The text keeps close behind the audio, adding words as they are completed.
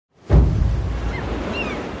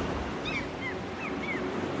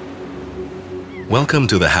Welcome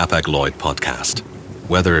to the Hapag-Lloyd podcast.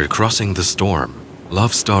 Whether crossing the storm,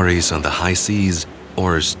 love stories on the high seas,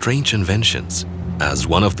 or strange inventions, as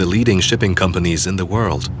one of the leading shipping companies in the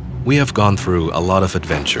world, we have gone through a lot of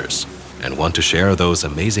adventures and want to share those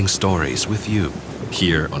amazing stories with you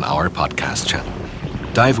here on our podcast channel.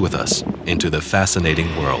 Dive with us into the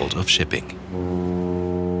fascinating world of shipping.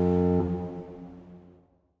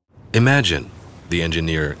 Imagine, the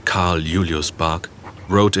engineer Carl Julius Bach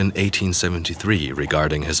wrote in 1873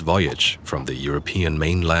 regarding his voyage from the European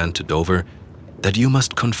mainland to Dover, that you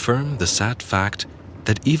must confirm the sad fact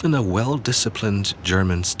that even a well-disciplined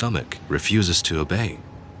German stomach refuses to obey.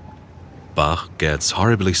 Bach gets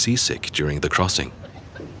horribly seasick during the crossing.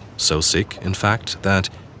 So sick, in fact, that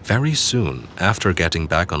very soon after getting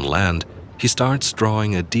back on land, he starts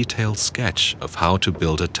drawing a detailed sketch of how to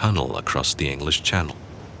build a tunnel across the English Channel.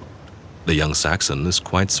 The young Saxon is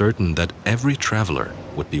quite certain that every traveler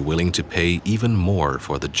would be willing to pay even more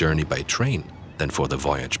for the journey by train than for the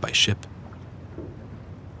voyage by ship.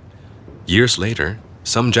 Years later,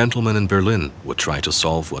 some gentlemen in Berlin would try to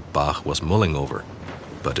solve what Bach was mulling over,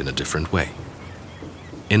 but in a different way.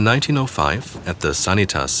 In 1905, at the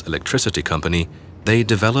Sanitas Electricity Company, they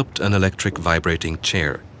developed an electric vibrating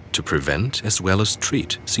chair to prevent as well as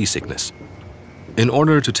treat seasickness. In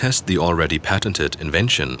order to test the already patented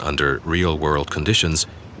invention under real-world conditions,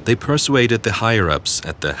 they persuaded the higher-ups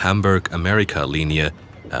at the Hamburg America Linie,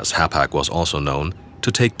 as Hapag was also known,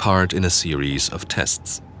 to take part in a series of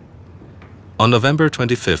tests. On November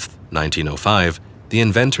 25, 1905, the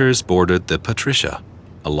inventors boarded the Patricia,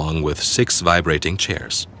 along with 6 vibrating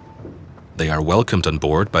chairs. They are welcomed on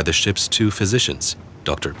board by the ship's 2 physicians,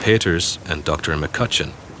 Dr. Peters and Dr.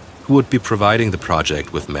 McCutcheon, who would be providing the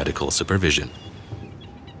project with medical supervision.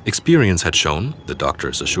 Experience had shown, the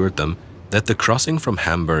doctors assured them, that the crossing from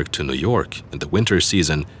Hamburg to New York in the winter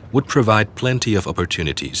season would provide plenty of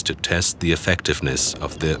opportunities to test the effectiveness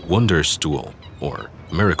of the Wunderstuhl, or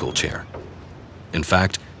miracle chair. In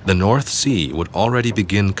fact, the North Sea would already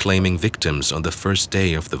begin claiming victims on the first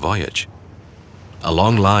day of the voyage. A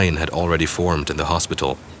long line had already formed in the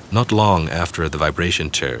hospital, not long after the vibration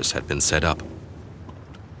chairs had been set up.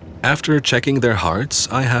 After checking their hearts,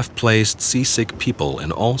 I have placed seasick people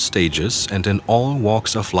in all stages and in all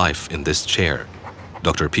walks of life in this chair,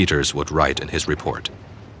 Dr. Peters would write in his report.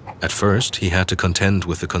 At first, he had to contend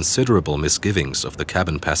with the considerable misgivings of the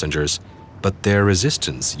cabin passengers, but their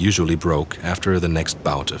resistance usually broke after the next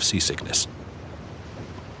bout of seasickness.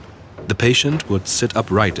 The patient would sit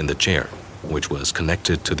upright in the chair, which was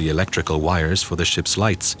connected to the electrical wires for the ship's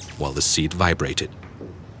lights, while the seat vibrated.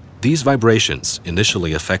 These vibrations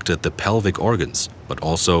initially affected the pelvic organs, but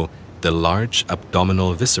also the large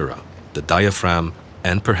abdominal viscera, the diaphragm,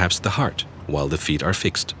 and perhaps the heart, while the feet are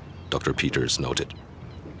fixed, Dr. Peters noted.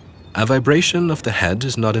 A vibration of the head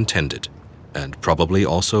is not intended, and probably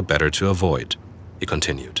also better to avoid, he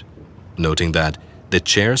continued, noting that the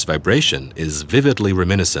chair's vibration is vividly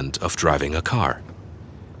reminiscent of driving a car.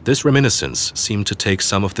 This reminiscence seemed to take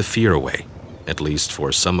some of the fear away, at least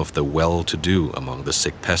for some of the well-to-do among the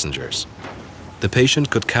sick passengers. The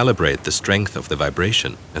patient could calibrate the strength of the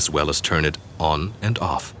vibration as well as turn it on and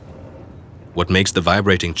off. What makes the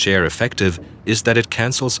vibrating chair effective is that it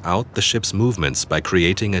cancels out the ship's movements by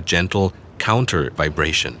creating a gentle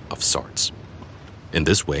counter-vibration of sorts. In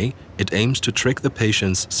this way, it aims to trick the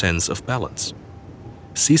patient's sense of balance.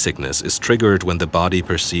 Seasickness is triggered when the body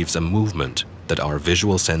perceives a movement that our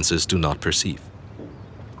visual senses do not perceive.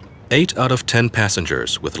 8 out of 10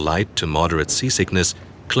 passengers with light to moderate seasickness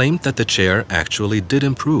claimed that the chair actually did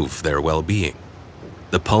improve their well-being.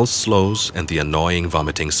 The pulse slows and the annoying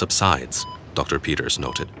vomiting subsides, Dr. Peters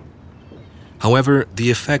noted. However,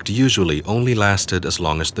 the effect usually only lasted as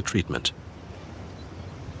long as the treatment.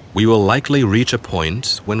 We will likely reach a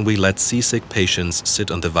point when we let seasick patients sit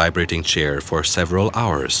on the vibrating chair for several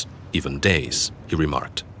hours, even days, he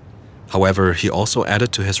remarked. However, he also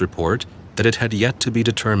added to his report that it had yet to be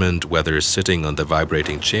determined whether sitting on the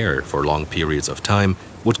vibrating chair for long periods of time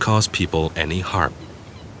would cause people any harm.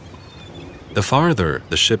 The farther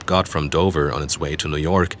the ship got from Dover on its way to New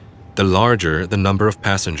York, the larger the number of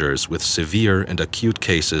passengers with severe and acute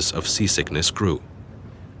cases of seasickness grew.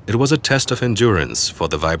 It was a test of endurance for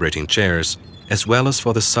the vibrating chairs, as well as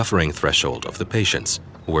for the suffering threshold of the patients,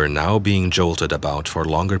 who were now being jolted about for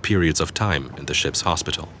longer periods of time in the ship's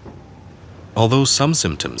hospital. Although some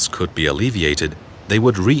symptoms could be alleviated, they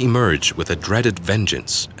would re-emerge with a dreaded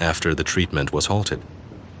vengeance after the treatment was halted.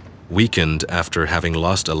 Weakened after having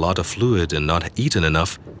lost a lot of fluid and not eaten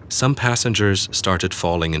enough, some passengers started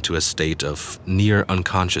falling into a state of near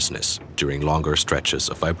unconsciousness during longer stretches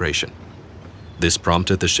of vibration. This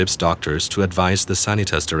prompted the ship's doctors to advise the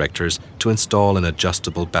Sanitas directors to install an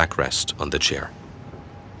adjustable backrest on the chair.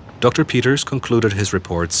 Dr. Peters concluded his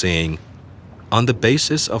report saying, "On the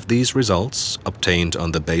basis of these results, obtained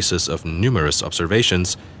on the basis of numerous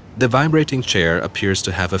observations, the vibrating chair appears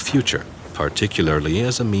to have a future, particularly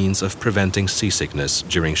as a means of preventing seasickness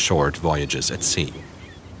during short voyages at sea."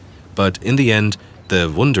 But in the end, the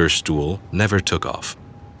Wunderstuhl never took off.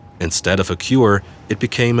 Instead of a cure, it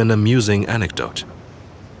became an amusing anecdote.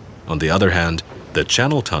 On the other hand, the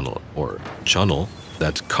Channel Tunnel, or Chunnel,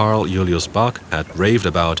 that Carl Julius Bach had raved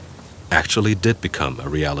about actually did become a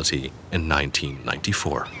reality in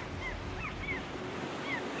 1994.